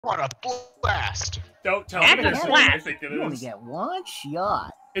What a blast! Don't tell me this is what I think it You only is. get one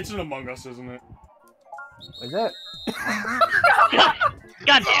shot. It's an Among Us, isn't it? Is it?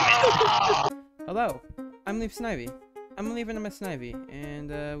 God damn it! Hello, I'm Leaf Snivy. I'm Leaf and I'm a Snivy,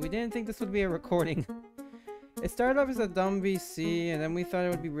 and we didn't think this would be a recording. It started off as a dumb VC, and then we thought it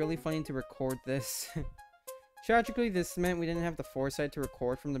would be really funny to record this. Tragically, this meant we didn't have the foresight to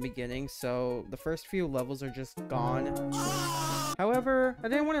record from the beginning, so the first few levels are just gone. However, I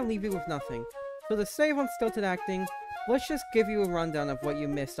didn't want to leave you with nothing, so to save on stilted acting, let's just give you a rundown of what you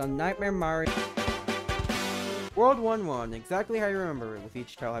missed on Nightmare Mario World 1-1, exactly how you remember it, with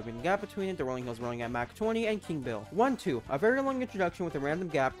each tile having a gap between it, the rolling hills rolling at Mach 20, and King Bill. 1-2, a very long introduction with a random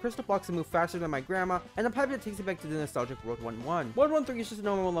gap, crystal blocks that move faster than my grandma, and a pipe that takes you back to the nostalgic World 1-1. World 1-3 is just a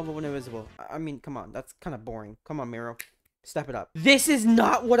normal level when invisible. I mean, come on, that's kind of boring. Come on, Miro. Step it up. This is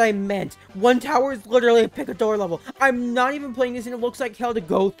not what I meant. One tower is literally a pick-a-door level. I'm not even playing this and it looks like hell to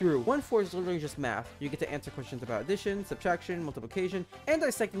go through. 1-4 is literally just math. You get to answer questions about addition, subtraction, multiplication, and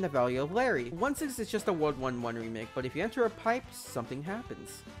dissecting the value of Larry. 1-6 is just a World 1-1 remake, but if you enter a pipe, something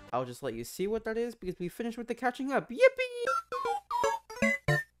happens. I'll just let you see what that is because we finished with the catching up. Yippee!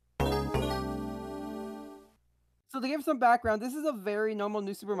 So to give some background, this is a very normal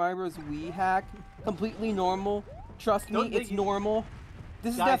New Super Mario Bros. Wii hack. Completely normal. Trust me, it's normal.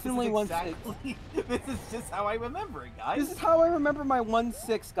 This is definitely 1-6. This is just how I remember it, guys. This is how I remember my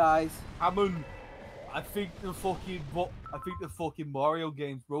 1-6, guys. I think the fucking Mario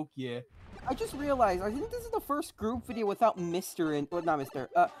games broke, yeah. I just realized, I think this is the first group video without Mr. in, well, not Mr.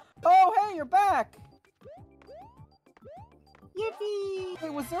 Oh, hey, you're back! Yippee!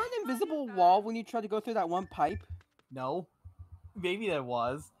 Hey, was there an invisible wall when you tried to go through that one pipe? No. Maybe there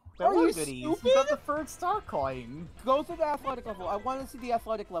was. Are you stupid? stupid? You got the third star coin. Go through the athletic level. I want to see the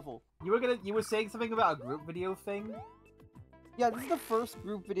athletic level. You were saying something about a group video thing? Yeah, this is the first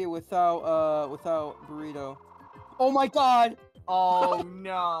group video without Burrito. Oh my god! Oh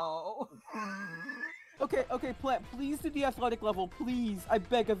no. Okay, Plant, please do the athletic level, please. I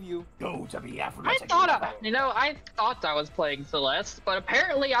beg of you. Go to the I athletic thought level. I thought I was playing Celeste, but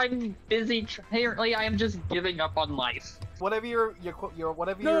apparently I'm busy. Apparently I am just giving up on life. Whatever your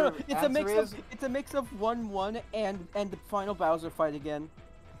No, it's answer a mix is, it's a mix of 1-1 and the final Bowser fight again.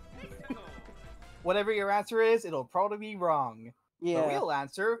 whatever your answer is, it'll probably be wrong. Yeah. The real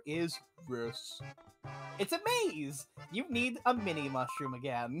answer is this. It's a maze. You need a mini mushroom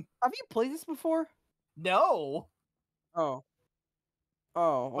again. Have you played this before? No. Oh.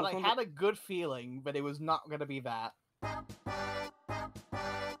 But I had a good feeling, but it was not gonna be that.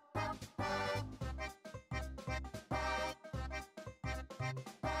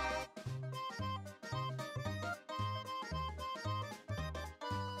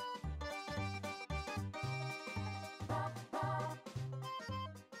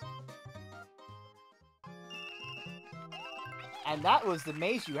 And that was the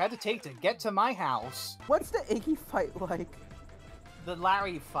maze you had to take to get to my house. What's the Iggy fight like? The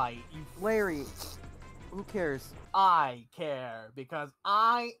Larry fight. Larry. Who cares? I care, because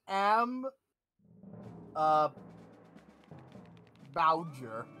I am...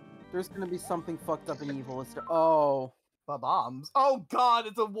 Bowser. There's gonna be something fucked up and evil. Oh. Bombs. Oh god,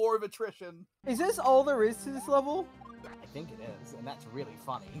 it's a war of attrition. Is this all there is to this level? I think it is, and that's really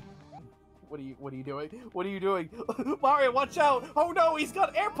funny. What are you doing? What are you doing? Mario, watch out! Oh no, he's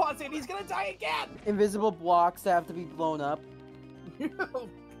got AirPods in! He's gonna die again! Invisible blocks that have to be blown up.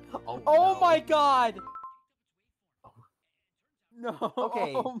 Oh no. My god! No.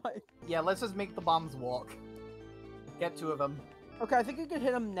 Okay. Oh my. Yeah, let's just make the bombs walk. Get two of them. Okay, I think you could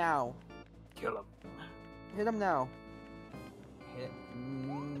hit him now. Kill him. Hit him now. Hit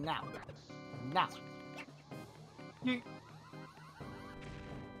now. Now.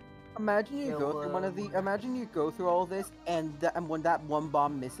 Imagine you go through one of the. Imagine you go through all this, and when that one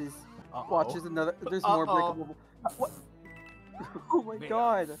bomb misses, watches another. There's more breakable. What? Oh my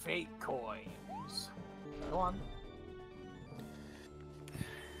god! Fake coins. Go on.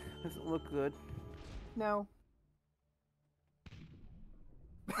 Doesn't look good. No.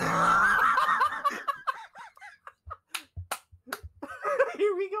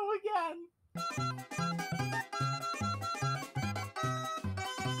 Here we go again.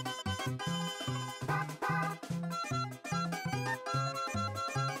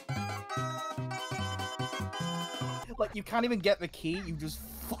 Like, you can't even get the key, you just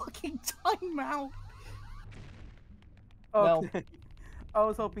fucking time out. Okay. Well. I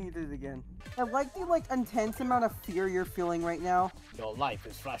was hoping you did it again. I like the, intense amount of fear you're feeling right now. Your life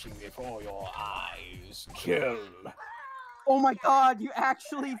is flashing before your eyes. Kill. Oh my god, you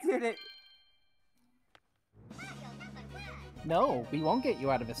actually did it! No, we won't get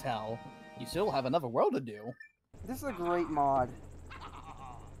you out of this hell. You still have another world to do. This is a great mod.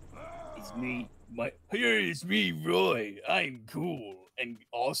 It's me, it's me, Roy. I'm cool and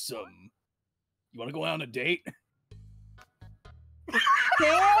awesome. You wanna go out on a date?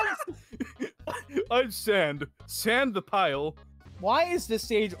 I'm Sand. Sand the pile. Why is this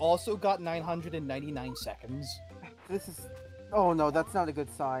stage also got 999 seconds? This is... Oh no, that's not a good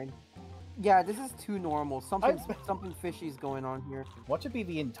sign. Yeah, this is too normal. Something fishy's going on here. What should be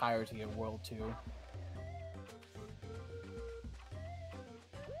the entirety of World 2?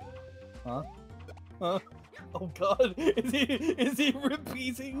 Huh? Huh? Oh god, is he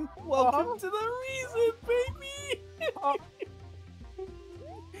repeating? Welcome to the reason, baby!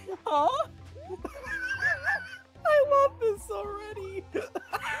 Huh? I love this already!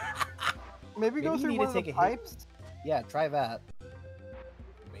 Maybe go through one of the pipes? Yeah, try that.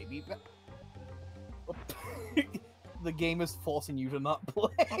 Maybe that... The game is forcing you to not play.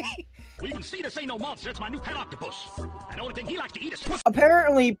 Well, you can see this ain't no monster, it's my new pet octopus. And the only thing he likes to eat is...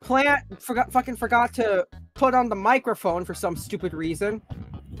 Apparently, Plant forgot to put on the microphone for some stupid reason.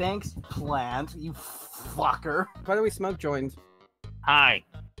 Thanks, Plant, you fucker. By the way, Smoke joined. Hi.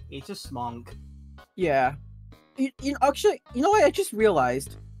 It's a smunk. Yeah. Actually, you know what? I just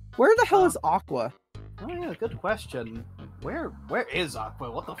realized. Where the hell is Aqua? Oh yeah, good question. Where is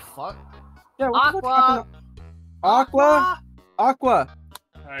Aqua? What the fuck? Yeah, what the fuck happened? Aqua! Aqua!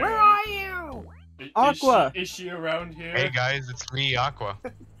 Where are you? Aqua! Is she around here? Hey guys, it's me, Aqua.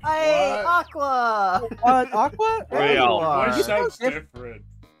 Hey, Aqua! Aqua? There you are. Your voice sounds different.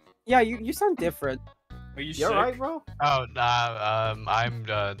 Yeah, you sound different. Are you You're sick? right, bro? Oh,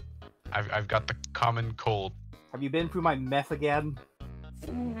 I've got the common cold. Have you been through my meth again?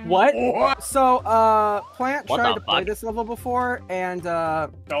 What? What? So, Plant What tried the to play fuck? this level before, and,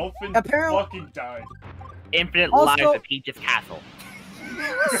 Dolphin Apparently- fucking died. Infinite Also- lives of Peach's castle.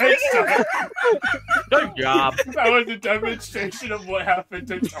 Great stuff. Good job. That was a demonstration of what happened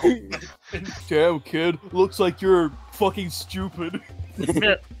to Dolphin. Damn, kid. Looks like you're fucking stupid.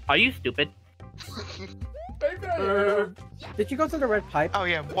 Are you stupid? Maybe I am. did you go through the red pipe? Oh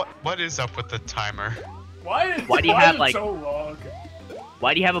yeah, what is up with the timer? Why Why do you have, is it like- so long?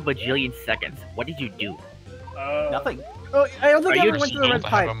 Why do you have a bajillion seconds? What did you do? Nothing. Oh, I don't think Are I you ever went through the Told red to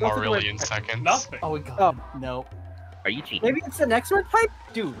have pipe. a Go through the red Marillion pipe. seconds. Nothing. Oh god. No. Are you cheating? Maybe it's the next red pipe?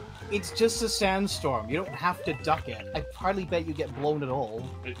 Dude, it's just a sandstorm. You don't have to duck it. I hardly bet you get blown at all.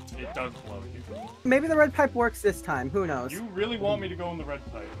 It does blow you. Maybe the red pipe works this time. Who knows? You really want me to go in the red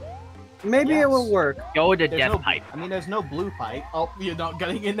pipe? Maybe it will work. Go to There's death no pipe. I mean, there's no blue pipe. Oh, you're not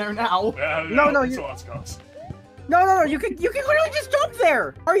getting in there now. Yeah, No, it's you- lost cause. No, you can literally just jump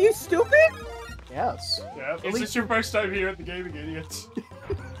there! Are you stupid? Yes. Yeah, is this your first time here at the Gaming Idiots?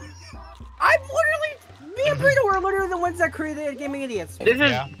 Me and Brito were literally the ones that created Gaming Idiots. This is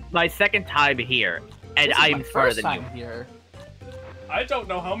Yeah. my second time here, and This is I'm my smarter first than time you. here. I don't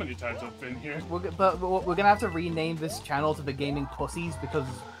know how many times I've been here. But we're gonna have to rename this channel to the Gaming Pussies because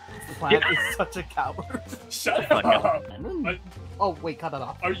Plant is such a coward. Shut Fuck up! And- Oh wait, cut it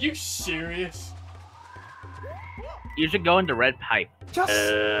off. Are you serious? You should go into red pipe. Just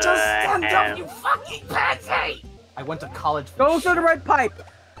stand up, you fucking pansy! I went to college for Go shit. through the red pipe!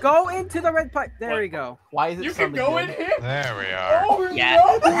 Go into the red pipe! There What? we go. Why is it You can suddenly go good? in here? There we are. Oh Yeah.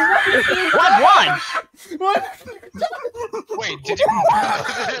 no! What? What? Wait, did you?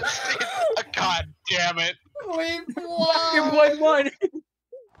 God damn it! Wait, Fucking 1-1!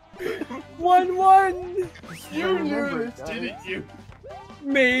 1-1! You knew remember, this, guys. didn't you?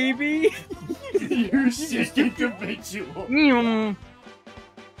 Maybe. You sick individual.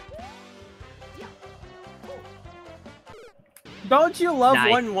 Don't you love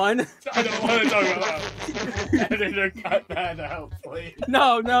Nice. 1-1? I don't want to talk about that. Editor, cut that out, please.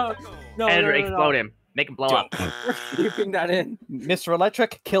 No. Editor, explode him. Make him blow up. Keeping that in. Mr.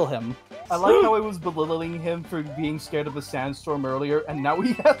 Electric, kill him. I like how I was belittling him for being scared of the sandstorm earlier, and now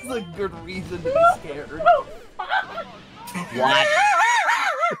he has a good reason to be scared. What?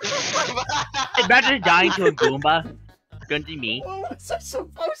 Imagine dying to a Goomba. Gonna be me. What was I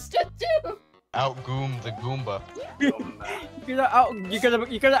supposed to do? Outgoom the Goomba. You're gonna out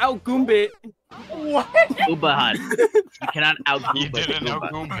Goomba it. What? Goomba Hunt. You cannot out You Goomba. didn't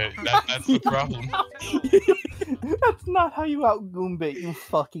outgoom it. That's the problem. That's not how you out Goombit, you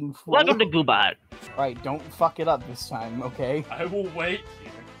fucking fool. Welcome to Goomba Hunt. Right, don't fuck it up this time, okay? I will wait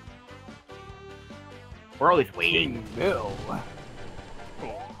here. We're always waiting. King Bill.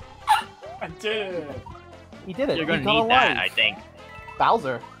 Cool. I did it. He did it. You're He gonna got a need that, I life. think.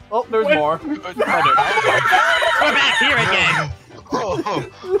 Bowser. Oh, there's Wait. more. We're back here again.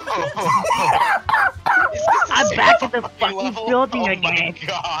 I'm back at the fucking level? building Oh again. my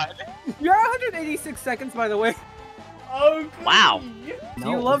god. You're 186 seconds, by the way. Oh, Wow. Do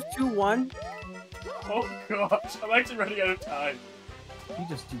you love 2-1? Oh gosh, I'm actually running out of time. You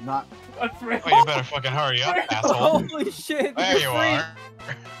just do not. I'm afraid. Oh, you better fucking hurry up, asshole. Holy shit! There you are.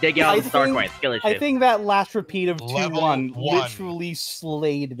 Dig out I the star think- coin. Skill issue. I think that last repeat of Level 2-1 one. literally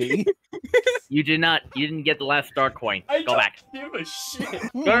slayed me. You did not. You didn't get the last star coin. I Go don't back. give a shit.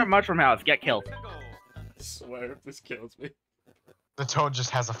 Go to Mushroom House. Get killed. I swear if this kills me. The toad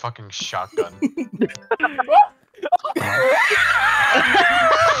just has a fucking shotgun.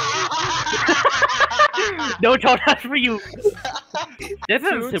 No toad house for you. This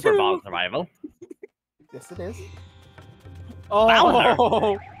is Super Bowl survival. Yes, it is. Oh, No.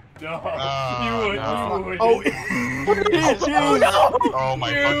 Oh, you would. no. You would. Oh, Oh no! Oh my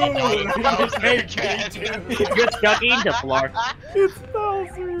You fucking god, would. it's Bowser again. You're stuck in the floor. it's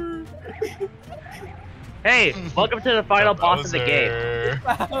Bowser. Hey, welcome to the final boss of the game.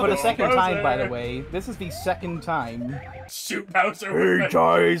 Bowser. For the second Bowser. time, by the way. This is the second time. Shoot Bowser. Hey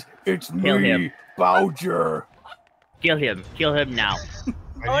guys, it's Kill me, him. Bowser. Kill him. Kill him now.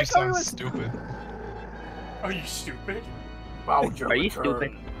 Why do you sound stupid? Are you stupid? Bowser Are you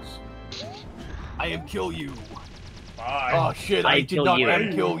returns. I am kill you. Bye. Oh shit, I did kill not you.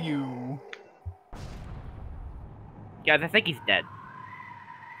 kill you. Guys, I think he's dead.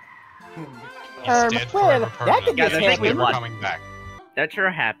 He's dead forever permanently. Guys, I think we He's never won. coming back. That sure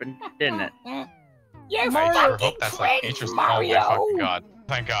happened, didn't it? I sure hope that's like interesting. Oh my fucking god.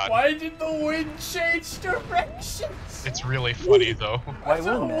 Thank god. Why did the wind change directions? It's really funny though. Why I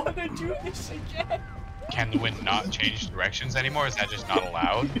don't wouldn't want to do this again. Can the wind not change directions anymore? Is that just not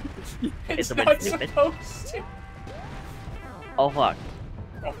allowed? It's the wind not stupid? supposed to. Oh fuck.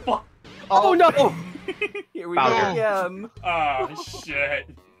 Oh fuck. oh no! Here we Bowser. go again. Oh shit.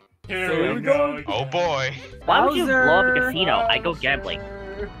 Here Here we we go. go. Oh boy. Why would you blow up a Bowser. casino? I go gambling.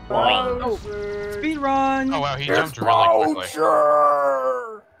 Bowser. Speed run. Oh wow, he jumped really quickly.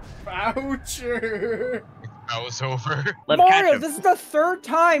 Voucher. That was over. Let's catch Mario, him. this is the third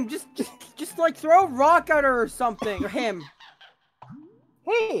time. Just like throw a rock at her or something, or him.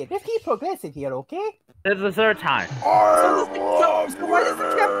 Hey, let's keep progressing here, okay? This is the third time. So why does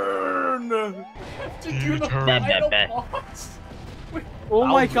it To do the Turn. final Bad. boss. Oh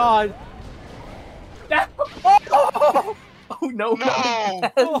my god. No. Oh no! No!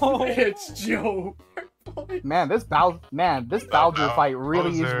 Oh. It's Joe. Man, this Bowser fight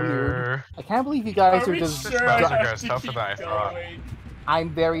really is weird. Bowser. I can't believe you guys Are are we just. sure Bowser I have guy's to tougher keep than I thought. going? I'm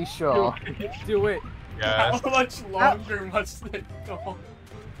very sure. Do it. How Yes. much longer must it go?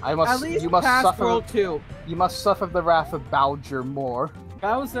 I At must. least You must past suffer. World 2. You must suffer the wrath of Bowser more.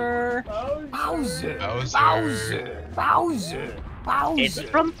 Bowser. Bowser. Bowser. Bowser. Bowser. It's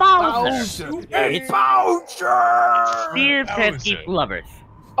from Bowser. It's Bowser. Dear Bowser. pesky lovers.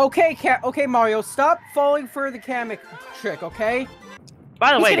 Okay, okay, Mario, stop falling for the Kamek trick, okay?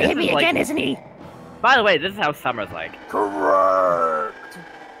 By the way, gonna this hit me is like. again, isn't he? By the way, this is how summer's like. Correct.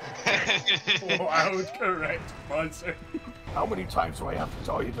 Wow, correct, monster. How many times do I have to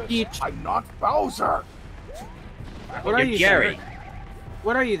tell you this? Each. I'm not Bowser. What are You're you, Gary. then?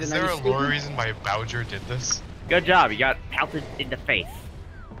 What are you then? Is Are there you a stupid? lore reason why Bowser did this? Good job. You got pelted in the face.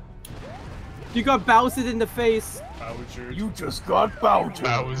 You got Bowser in the face. Bowser. You just got Bowser.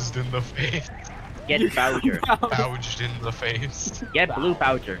 Bowsed in the face. Get Bowser. Bouged in the face. Get blue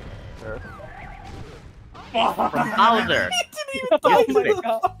Bowser. Fuck. From Bowser. Oh You my stupid.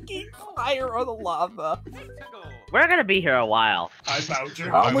 god. Fucking fire or the lava. We're gonna be here a while. Hi, Bowser.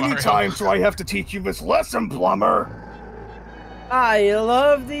 How Hi, many Mario. times do I have to teach you this lesson, plumber? I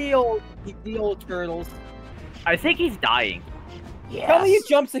love the old turtles. I think he's dying. Yes. Tell me he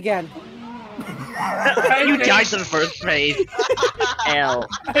jumps again. You died to the first phase. L.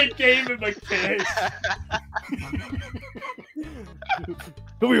 I gave him a kiss.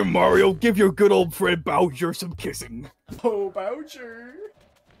 Come here, Mario. Give your good old friend Bowser some kissing. Oh, Bowser.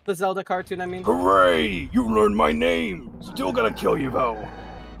 The Zelda cartoon, I mean. Hooray! You learned my name. Still gonna kill you though.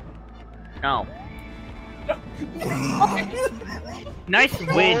 No. Nice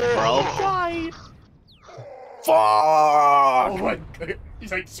win, bro. Fuck! Oh my god.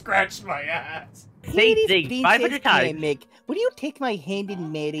 He's like, scratched my ass. Same thing 500 times. Would you take my hand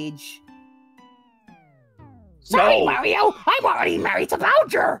in marriage? Sorry, Mario. I'm already married to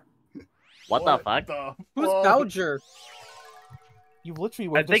Bowser. What the fuck? Who's fuck? Bowser? You literally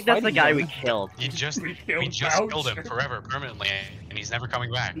were I think that's the guy we killed. We just We killed Bowser. him forever, permanently, and he's never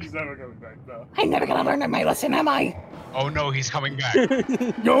coming back. He's never coming back, though. I'm never gonna learn my lesson, am I? Oh no, he's coming back.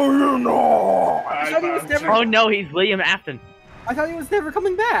 No, you know. Hi, thought he was Bowser. never- Oh no, he's William Afton. I thought he was never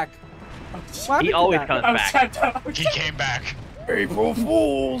coming back. What He happened to always that? comes I'm back. Shantae. He came back. April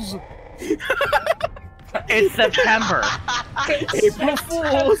Fools! It's September. April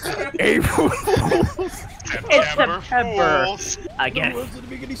Fools! April Fools! It's September. Fools. I No, guess. doesn't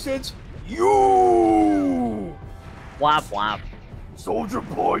make any sense. You! Womp womp. Soldier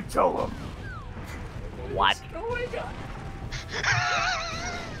Boy, tell him. What? Oh my god.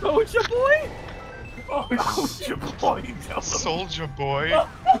 Soldier Boy? Soldier Boy, tell him. Soldier boy.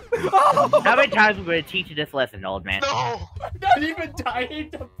 How many times are we going to teach you this lesson, old man? No. I'm not even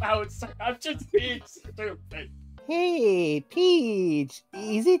dying to bounce. I'm just being stupid. Hey, Peach,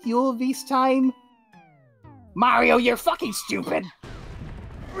 is it your this time? Mario, you're fucking stupid!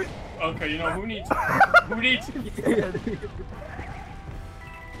 Okay, you know who needs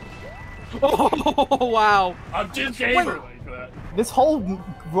Oh wow! I'm just gaming like that. This whole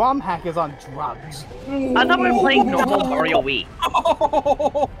ROM hack is on drugs. I thought we were playing normal Mario Wii.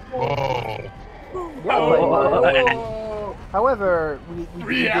 Whoa. Oh. However, we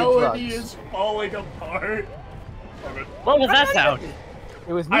Reality did is falling apart. What was that sound?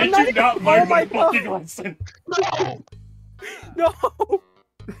 It was me. I do not learn my fucking lesson. No!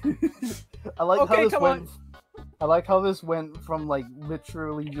 I like Okay, how this come went. I like how this went from like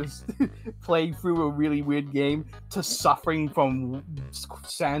literally just playing through a really weird game to suffering from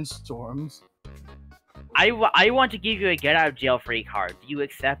sandstorms. I want to give you a get out of jail free card. Do you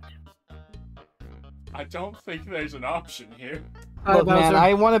accept? I don't think there's an option here. Look, man,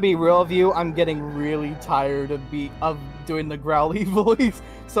 I want to be real with you. I'm getting really tired of doing the growly voice,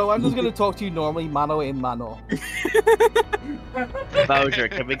 so I'm just gonna talk to you normally, mano a mano. Bowser,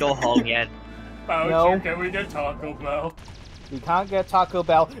 can we go home yet? Bowser, No. can we get Taco Bell? We can't get Taco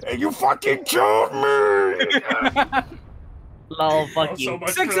Bell. And you fucking killed me! Lol, fuck Oh, you. so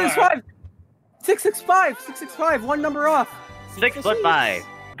much for that. 665! 665! One number off! 6'5".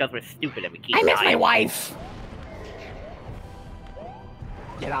 Because we're stupid and we keep dying. wife!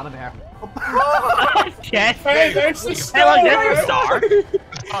 Get out of there. Yes. Hey, there's the Hey, star! look, there's a star.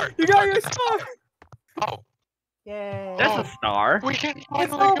 Alright. You got your star! Oh. Yay. There's a star. We can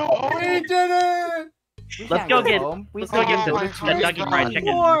finally go home. We did it! Let's go get let's go get Oh my the God. Dougie Fried There's Chicken.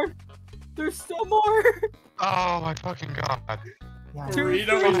 more! There's still more! Oh my fucking god.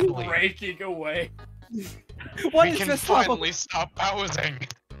 Burrito is Finally. breaking away. What We is can this? finally stop bowsing.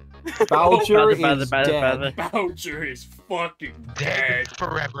 Bowser is Bowser, dead. Bowser is fucking Dead dead.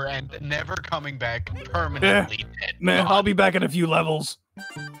 forever and never coming back. Permanently dead. Man, I'll be back in a few levels.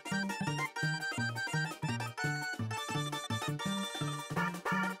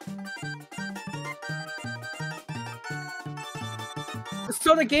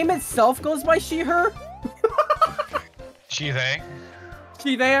 So the game itself goes by she, her? She, they.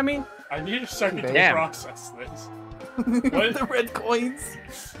 She, they, I mean? I need a second to Damn. process this. What? The red coins.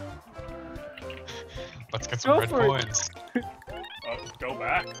 Let's get some Go red for it. coins. Go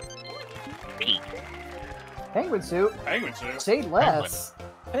back. Penguin suit. Penguin suit. Say less.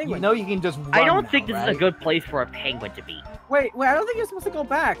 You Penguin. know you can just run I don't now, think this is a right? good place for a penguin to be. Wait, I don't think you're supposed to go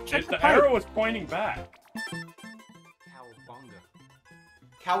back. Check the The pipe. arrow was pointing back.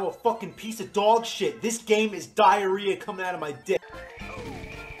 Cow fucking piece of dog shit. This game is diarrhea coming out of my dick.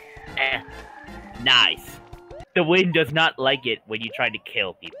 Nice. The wind does not like it when you try to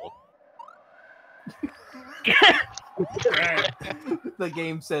kill people. The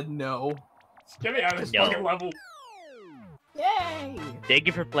game said no. Get me out of this No. fucking level. Yay! Thank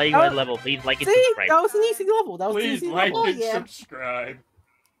you for playing Oh, my level. Please like and See? subscribe. That was an easy level. That was an Please easy like level. and subscribe.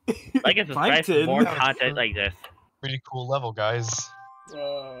 Like and subscribe for Plankton. more content like this. Pretty cool level, guys.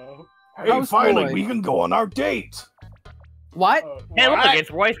 Whoa. Hey, How's finally, Roy? we can go on our date. What? Hey, look, what?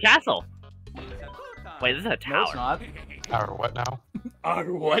 it's Roy's castle. Wait, this is a No, it's tower. not. Or what now?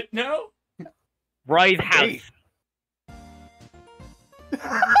 Our what now? Roy's house. Hey.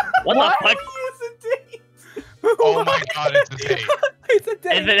 What the fuck? Oh my god, it's a date. It's a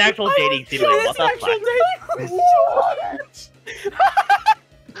date. It's an actual dating simulator. What the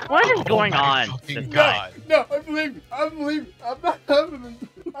fuck? What is Oh going my on? fucking This god. No, I'm leaving. I'm leaving. I'm not having this.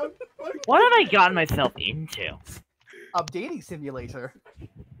 What have I gotten myself into? A dating simulator.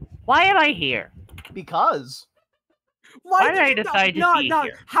 Why am I here? Because. Why did I you decide to not, be not,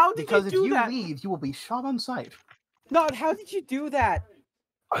 here? How did Because you if do you that? leave, you will be shot on sight. Not, how did you do that?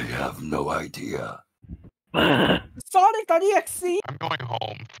 I have no idea. Sonic.exe? I'm going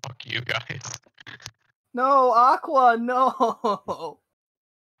home. Fuck you guys. No, Aqua, no.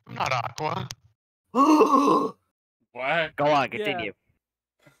 I'm not Aqua. What? Go on, continue.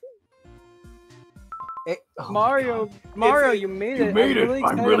 Mario, you made it. You made it. really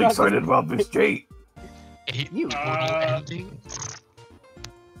I'm really about excited about this date. 8 You. total endings.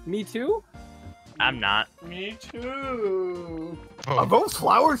 Me too? I'm not. Me too. Are those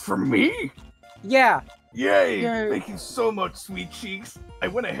flowers for me? Yeah. Yay! Yay. Thank you so much, sweet cheeks. I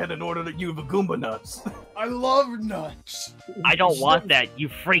went ahead and ordered you the Goomba nuts. I love nuts. I don't want that, you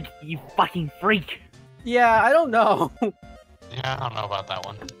freak. You fucking freak. Yeah, I don't know. Yeah, I don't know about that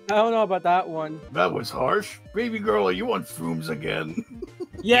one. I don't know about that one. That was harsh. Baby girl, are you on shrooms again?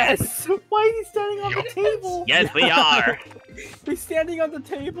 Yes! Why is he standing on the table? Yes, we are. He's standing on the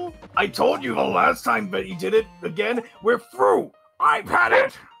table. I told you the last time that he did it again. We're through. I've had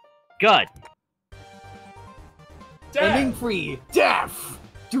it. Good. Ending free. Death.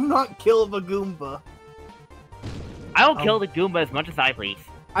 Do not kill the Goomba. I'll kill the Goomba as much as I please.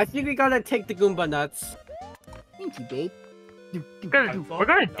 I think we gotta take the Goomba nuts. Thank you, babe. We're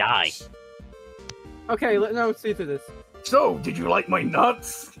gonna die. Okay, let's see through this. So, did you like my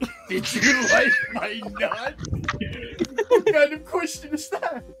nuts? Did you like my nuts? What kind of question is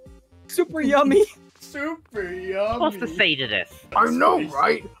that? Super yummy. Super yummy. What's to say to this? I know,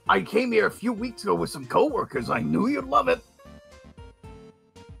 right? I came here a few weeks ago with some coworkers. I knew you'd love it.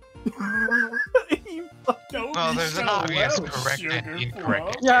 No, there's an obvious correct and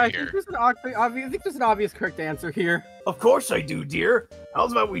incorrect Yeah, I answer think here. there's an obvious correct answer here. Of course I do, dear.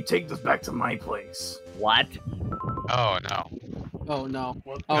 How's about we take this back to my place? What? Oh no. Oh no.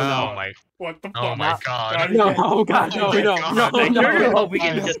 What Oh Oh no. my. What the fuck? Oh my god. No, oh god, no, Oh my no, God. no, I no, sure no. hope we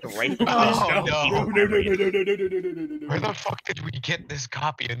can just erase this. Oh No, no. no, no, no, no, no, no, no, no, no, no, no. Where the fuck did we get this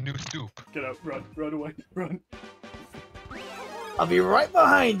copy of New Soup? Get out, run away, run. I'll be right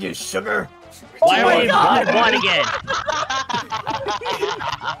behind you, sugar. Why Oh are my we God. 1-1 again?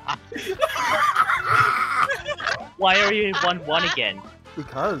 Why are you 1-1 again?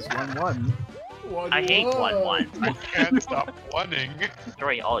 Because 1-1. I hate 1-1. I can't stop wanting.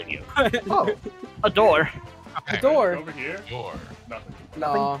 Destroy all of you. Oh, A door. The door. Over here? Door. Nothing.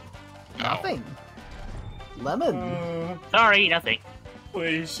 No. No. nothing. Lemon. Sorry, nothing.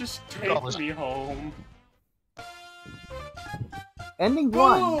 Please, just all take this- me home. Ending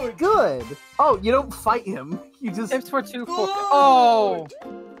 1. Good. Oh, you don't fight him. You just. Tips for 2 4. Oh!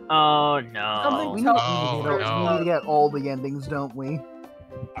 Oh no. Something We need, Oh, we no. need to get all the endings, don't we?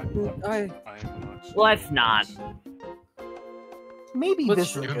 I'm not I- sure. Let's not. Maybe Let's-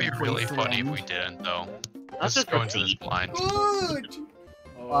 this is a It would good be really place to funny if end. we didn't, though. Let's Let's just go into this proceed. blind. Good!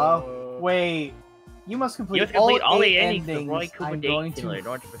 Wait. You must complete, You have to complete all the 8 endings of the Roy endings. Cooper I'm Dating going Simulator to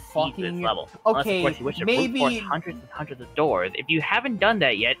in order to proceed to fucking... this level. Unless, Okay, of course, you wish to maybe... brute force hundreds and hundreds of doors. If you haven't done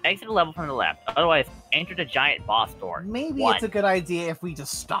that yet, exit the level from the left. Otherwise, enter the giant boss door. Maybe One. it's a good idea if we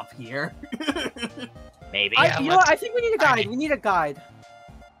just stop here. Maybe. Yeah, You know what? I think we need a guide. We need a guide.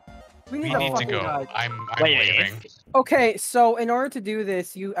 We We need a need to fucking go. guide. I'm Wait, waving. Okay, so in order to do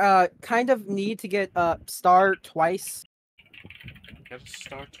this, you kind of need to get star twice. Get a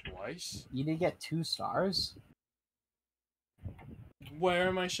star twice? You did get 2 stars? Where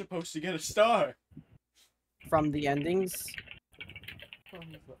am I supposed to get a star? From the endings.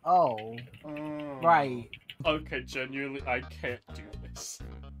 Oh, right. Okay, genuinely, I can't do this.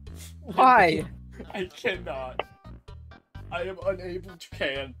 Why? I cannot. I am unable to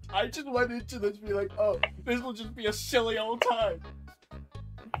can. I just went into this be like, oh, this will just be a silly old time.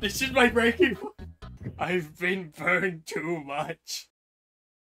 This is my breaking point. I've been burned too much.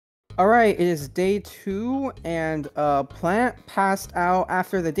 Alright, it is day 2, and Plant passed out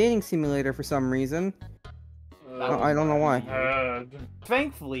after the dating simulator for some reason. I don't know why.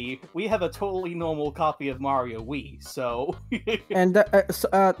 Thankfully, we have a totally normal copy of Mario Wii, so... And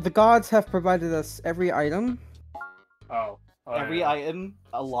the gods have provided us every item. Oh. Every item,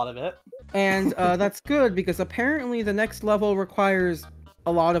 a lot of it. And that's good, because apparently the next level requires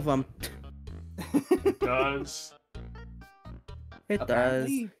a lot of them. It does. It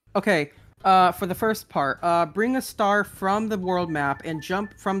Apparently. does. Okay, for the first part, bring a star from the world map and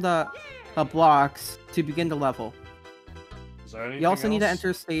jump from the blocks to begin the level. Is there anything You also need to else? enter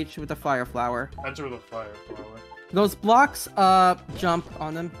a stage with a fire flower. Enter the fire flower. Those blocks, jump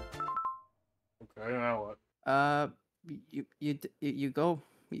on them. Okay, now what? You go.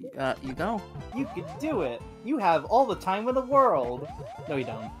 You go. You could do it. You have all the time in the world. No, you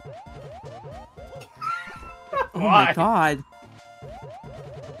don't. Oh my Why? god.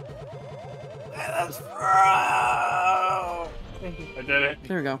 I did it.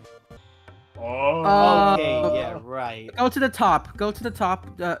 There we go. Oh. Okay, yeah, right. Go to the top. Go to the top.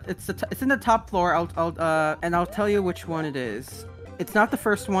 It's in the top floor. I'll tell you which one it is. It's not the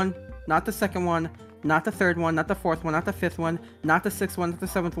first one, not the second one, not the third one, not the fourth one, not the fifth one, not the sixth one, not the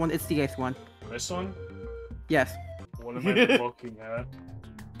seventh one. It's the 8th one. This one? Yes. What am I looking at?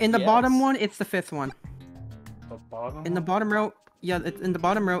 In the bottom one, it's the 5th one. The bottom? In the bottom row, Yeah, it's in the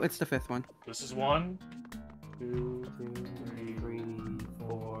bottom row. It's the 5th one. This is 1, 2, 3,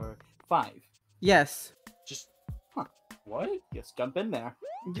 4, 5. Yes. Just... Huh. What? Just jump in there.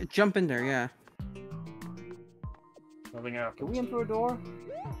 Jump in there, yeah. Nothing happens. Can we enter a door?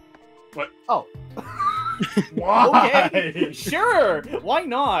 What? Oh. Why? Okay, sure. Why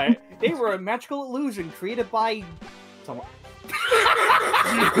not? They were a magical illusion created by someone.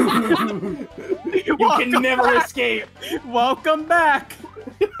 You can never escape. Welcome back.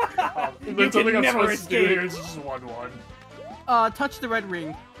 You can never escape. Here's just 1-1. Touch the red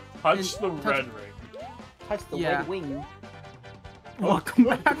ring. Touch the red ring. Touch the red wing. Welcome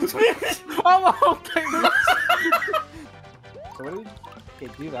back. Oh, okay. So what do we...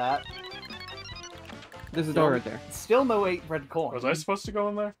 Okay, do that. There's a door right there. Still no 8 red coins. Was I supposed to go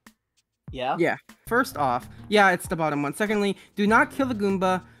in there? Yeah? Yeah. First off, yeah, it's the bottom one. Secondly, do not kill the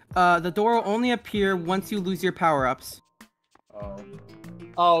Goomba. The door will only appear once you lose your power-ups.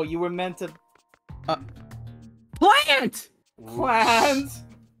 Oh, you were meant to... Plant! Plant!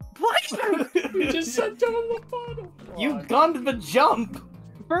 Plant! You just sat down on the bottom. You gunned the jump!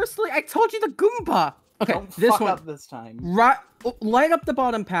 Firstly, I told you the Goomba! Okay, Don't this fuck one. up this time. Right, light up the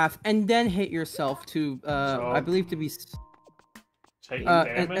bottom path, and then hit yourself to, I believe to be... Taking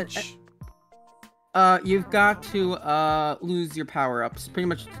damage? You've got to, lose your power-ups. Pretty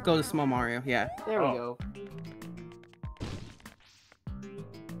much go to Small Mario, yeah. There we go.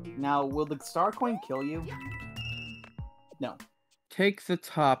 Now, will the star coin kill you? No. Take the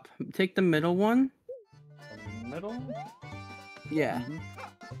top. Take the middle one. The middle? Yeah.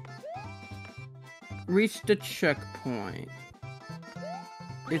 Reach the checkpoint.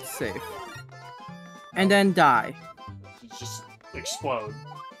 It's safe. And then die. Just explode.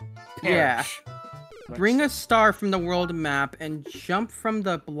 Yeah. Perish. Bring a star from the world map and jump from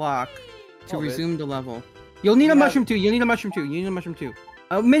the block to resume the level. You'll need a mushroom too. You'll need a mushroom too. You need a mushroom too.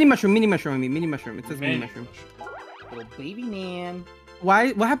 Mini mushroom. Mini mushroom. I mean, mini mushroom. It says mini mushroom. Little baby man.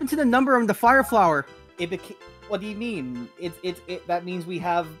 Why? What happened to the number on the fire flower? It became. What do you mean? That means we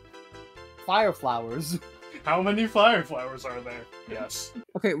have fire flowers. How many fire flowers are there? Yes.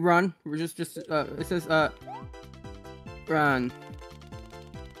 Okay, run. We're just it says run.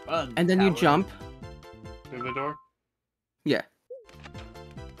 Run. And then you jump. Through the door? Yeah.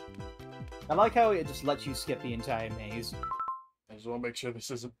 I like how it just lets you skip the entire maze. I just want to make sure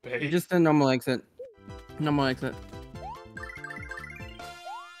this isn't bait. Just a normal exit. Normal exit.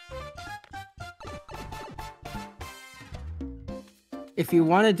 If you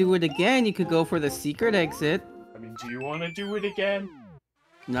want to do it again, you could go for the secret exit. I mean, do you want to do it again?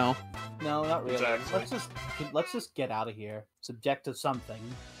 No. No, not really. Exactly. Let's just get out of here. Subject to something.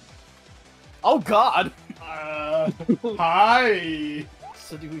 Oh God! Hi!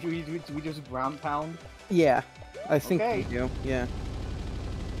 So do we just ground pound? Yeah. I think Okay. we do. Yeah.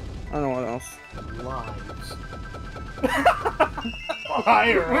 I don't know what else. Lives.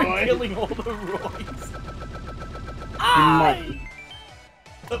 Hi, We're Roy! killing all the Roys. might.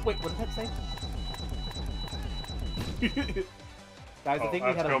 Wait, what did that say? Guys, I think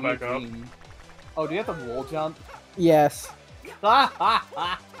we had a go weird back up. dream. Oh, do you have to wall jump? Yes.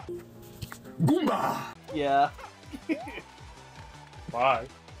 Goomba! Yeah. Why?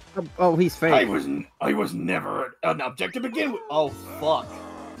 Oh, he's fake. I was never an object to begin with. Oh, fuck.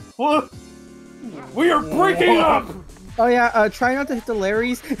 What? We are breaking up! Oh yeah, try not to hit the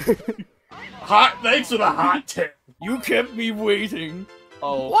Larrys. Thanks for the hot tip! You kept me waiting.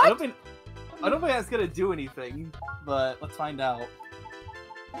 Oh, What? I don't think that's gonna do anything, but let's find out.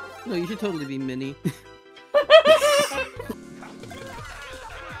 No, you should totally be Minnie.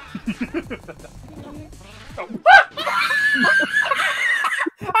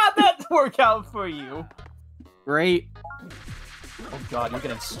 How'd that work out for you? Great. Oh god, you're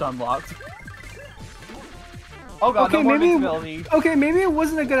getting stun locked. Oh god, Okay, no more maybe- invincibility. Okay, maybe it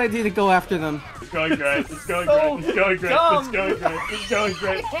wasn't a good idea to go after them. It's going great, it's going So great, it's going great, dumb. it's going great, it's going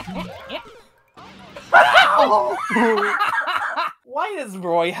great. Why does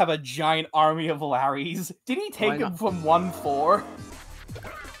Roy have a giant army of Larrys? Did he Why take him not? from 1-4?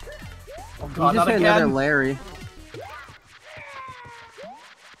 Oh You god, just not hit another again! Larry.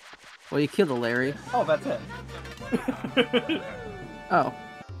 Well, you killed a Larry. Oh, that's it. Oh.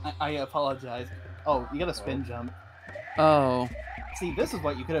 I apologize. Oh, you gotta spin jump. Oh. See, this is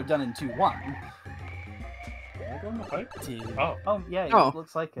what you could have done in 2-1. Am I going to fight? Oh. Oh, yeah, Oh. it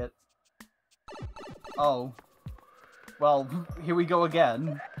looks like it. Oh. Well, here we go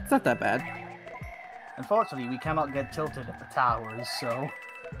again. It's not that bad. Unfortunately, we cannot get tilted at the towers, so...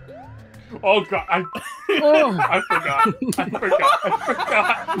 Oh god, Oh. I forgot.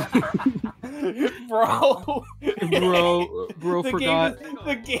 Bro, bro forgot.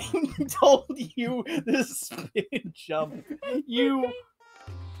 The game told you the spin jump. You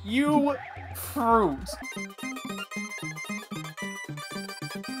fruit.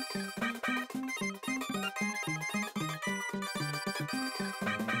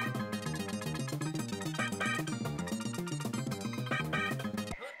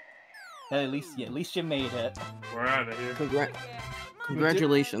 At least you made it. We're out of here.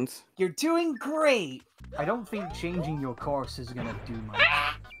 Congratulations. You're doing great. I don't think changing your course is gonna do much.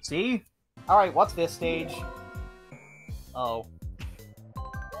 See? Alright, what's this stage? Oh.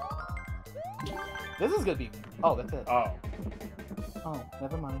 This is gonna be... Oh, that's it. Oh. Oh,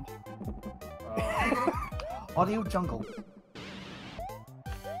 never mind. Audio jungle.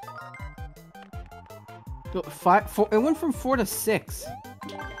 It went from 4 to 6.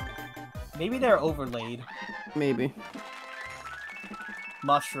 Maybe they're overlaid. Maybe.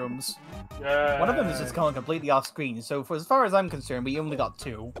 Mushrooms. Yeah. One of them is just going completely off screen, so for as far as I'm concerned, we only got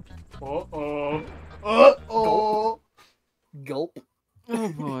 2. Uh-oh. Uh-oh. Gulp. Oh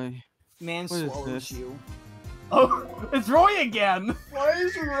boy. Man What is swallows this? you. Oh, it's Roy again! Why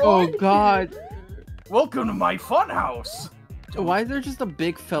is Roy? Oh god. Welcome to my funhouse! Why is there just a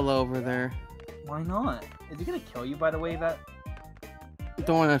big fella over there? Why not? Is he gonna kill you, by the way, that... I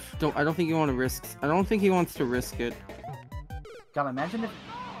don't think you want to risk. I don't think he wants to risk it. God, imagine if...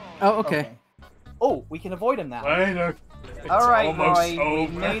 Oh, okay. Oh, we can avoid him now. Alright, Roy,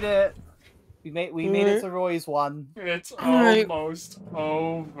 over. we made it. We made it to Roy's one. It's Alright. almost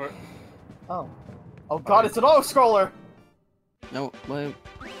over. Oh. Oh god, it's an auto-scroller! No, wait.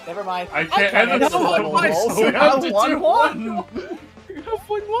 Never mind. I can't edit edit the the levels, levels. so we have to do 1-1. You have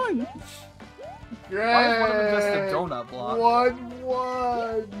 1-1. Why is one of them just a donut block?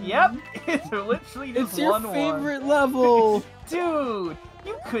 1-1. Yep, it's literally just It's your 1-1. favorite level. Dude,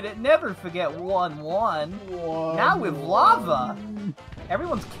 you couldn't never forget 1-1. Now with lava.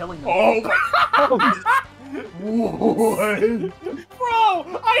 Everyone's killing them. Oh my What?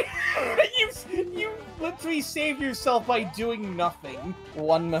 Bro, you literally saved yourself by doing nothing.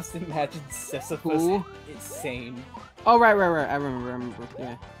 One must imagine Sisyphus Who? insane. Oh right. I remember.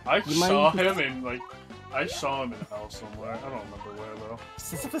 Yeah. I You saw might- him in like I saw him in a house somewhere. I don't remember where though.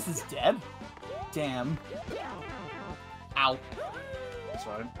 Sisyphus is dead? Damn. Ow. That's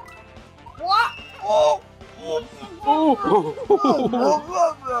fine. What? Oh!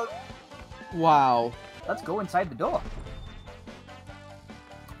 Wow. Let's go inside the door.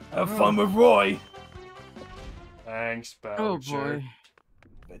 Have fun with Roy. Thanks, Bowser. Oh boy.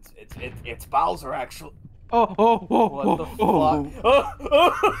 It's Bowser actually. Oh. What the fuck?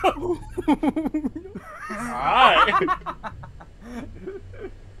 Hi.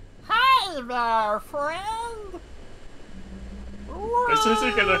 Hi there, friend. This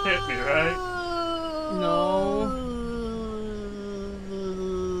isn't gonna hit me, right? No.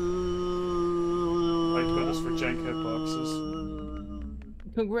 My goodness for jank hitboxes.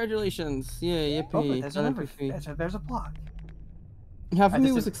 Congratulations. Yeah, Oh, yippee. but there's a block. Half of I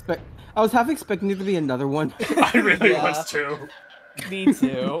me just was I was half expecting there to be another one. I really Yeah. was too. Me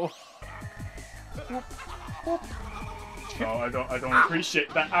too. No, I don't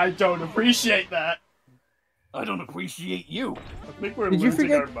appreciate that. I don't appreciate that. I don't appreciate you. I think we're Did you losing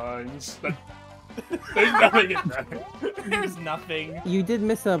forget- our minds. There's nothing in there. There's nothing. You did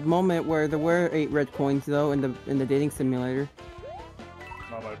miss a moment where there were 8 red coins though in the dating simulator.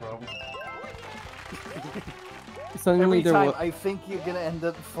 Not my problem. Suddenly Every there time was. I think you're gonna end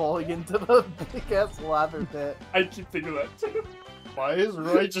up falling into the big ass lava pit. I keep thinking that too. Why is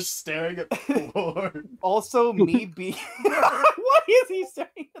Roy just staring at the floor? Also, me being. Why is he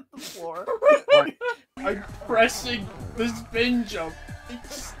staring at the floor? I'm pressing the spin jump. It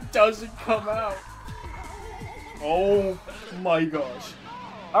just doesn't come out. Oh my gosh.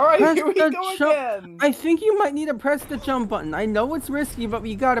 Alright, Press here we the go jump- again! I think you might need to press the jump button. I know it's risky, but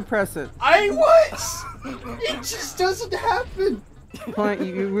you gotta press it. I was! It just doesn't happen! Clint,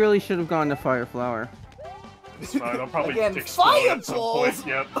 you really should have gone to Fire Flower. It's fine, I'll probably Again, explode at some fireballs! point.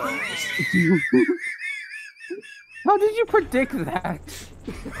 Yep. How did you predict that?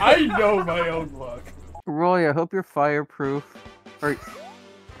 I know my own luck. Roy, I hope you're fireproof. Or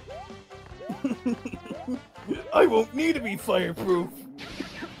I won't need to be fireproof.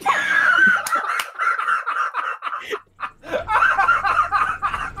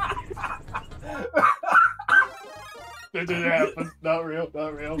 That didn't happen. Not real,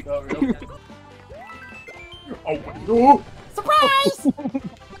 not real, not real. Oh my god! Surprise!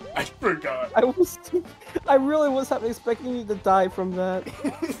 I forgot. I really was expecting you to die from that.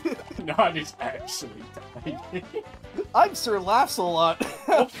 Not is actually dying. I'm Sir Laughs a Lot.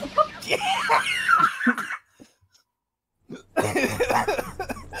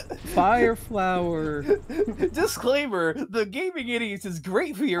 Fire flower. Disclaimer: the Gaming Idiots is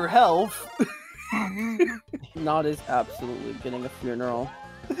great for your health. Not is absolutely getting a funeral.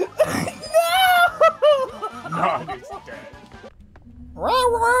 Not is dead. Where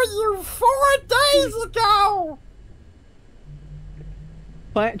were you 4 days ago?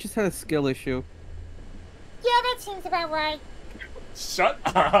 Plant just had a skill issue. Yeah, that seems about right. Shut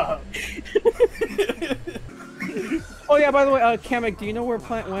up. Oh yeah, by the way, Kamek, do you know where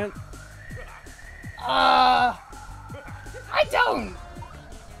Plant went? I don't.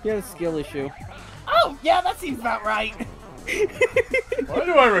 He had a skill issue. Oh, yeah, that seems about right. Why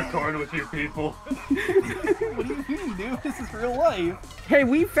do I record with you people? What do you mean, dude? This is real life. Hey,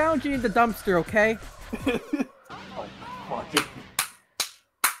 we found you in the dumpster, okay? Oh, fuck it.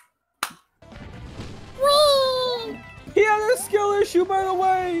 Whee! He had a skill issue, by the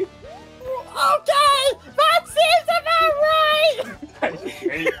way! Okay! That seems about right! I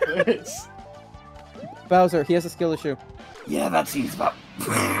hate this. Bowser, he has a skill issue. Yeah, that seems about...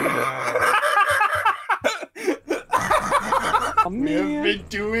 Oh, We have man. been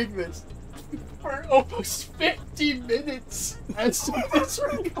doing this for almost 50 minutes as of this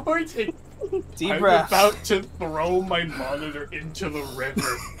recording. Deep I'm breaths. about to throw my monitor into the river.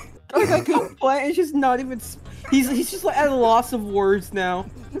 Like, Plant is just not even... He's just like at a loss of words now.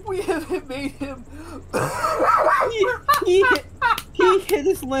 We haven't made him... He hit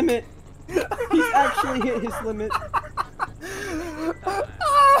his limit. He's actually hit his limit.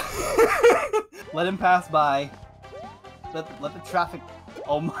 Let him pass by. Let the traffic...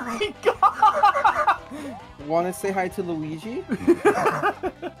 Oh my god! Want to say hi to Luigi?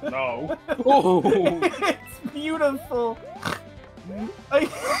 No. Oh! It's beautiful!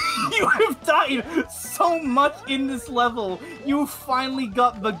 You have died so much in this level! You finally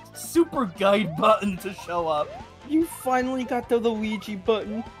got the super guide button to show up! You finally got the Luigi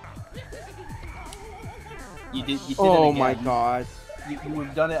button. You did it Oh again. my god. You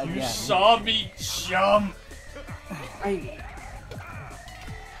have done it again. You saw me jump.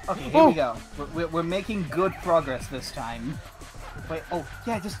 Okay, here we go. We're making good progress this time. Wait, oh,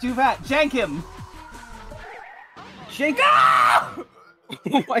 yeah, just do that! Jank him! Jank! Ah!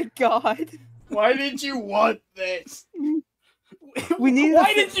 Oh my god. Why did you want this? We need.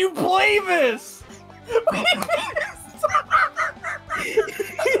 Why did you play this?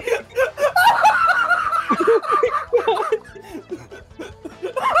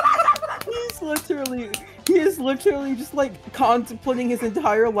 He is literally just like contemplating his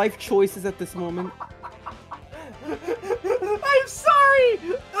entire life choices at this moment. I'm sorry!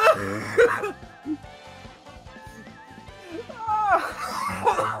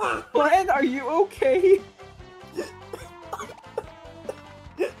 Glenn, are you okay?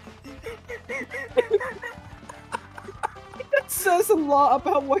 That says a lot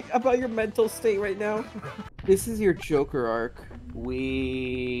about your mental state right now. This is your Joker arc.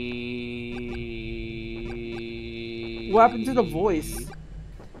 What happened to the voice?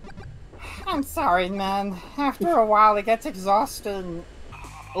 I'm sorry, man. After a while, it gets exhausting.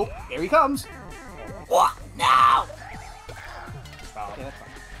 Oh, here he comes! What? No! Okay, that's fine.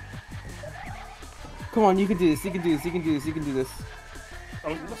 Come on, you can do this, you can do this, you can do this, you can do this.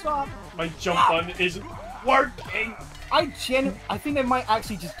 Oh, Stop! my jump button isn't working. I think there might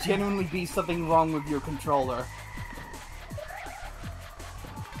actually just genuinely be something wrong with your controller.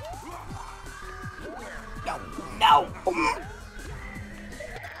 No! Woo!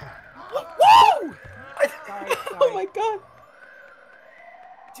 Oh my god!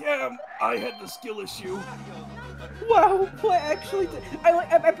 Damn, I had the skill issue. Wow, Plant actually did.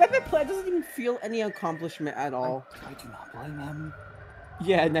 I bet that Plant doesn't even feel any accomplishment at all. I do not blame him.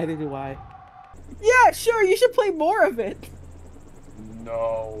 Yeah, neither do I. Yeah, sure, you should play more of it.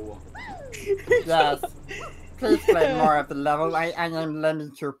 No. Yes. Please play more of the level. I am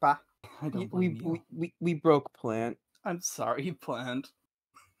Lemon Trooper. I don't blame you. We broke Plant. I'm sorry, Plant.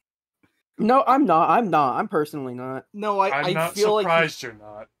 No, I'm not. I'm personally not. No, I'm I not feel surprised you're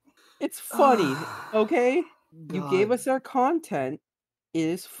not. It's funny, okay? You gave God. us our content. It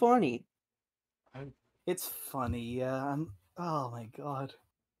is funny. It's funny, yeah. Oh my god.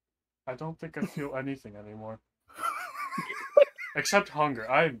 I don't think I feel anything anymore. Except hunger.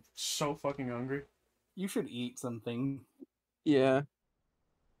 I'm so fucking hungry. You should eat something. Yeah.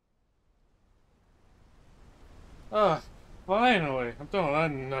 Ah, finally. I'm done with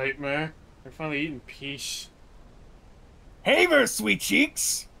that nightmare. I finally eat in peace. Hey there, sweet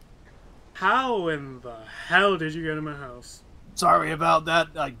cheeks! How in the hell did you get in my house? Sorry about that.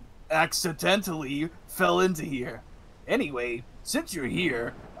 I accidentally fell into here. Anyway, since you're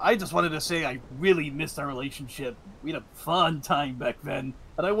here, I just wanted to say I really missed our relationship. We had a fun time back then,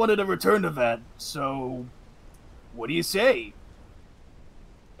 and I wanted to return to that, so... What do you say?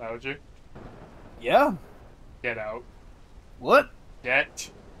 Would you? Yeah? Get out. What?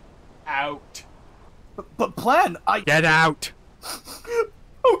 Get out. But plan, Get out!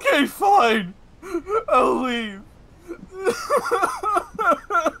 Okay, fine! I'll leave.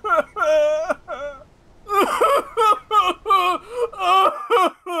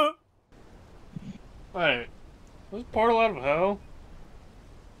 Wait, was portal out of hell?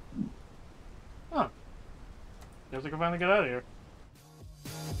 Huh. Guess I can finally get out of here.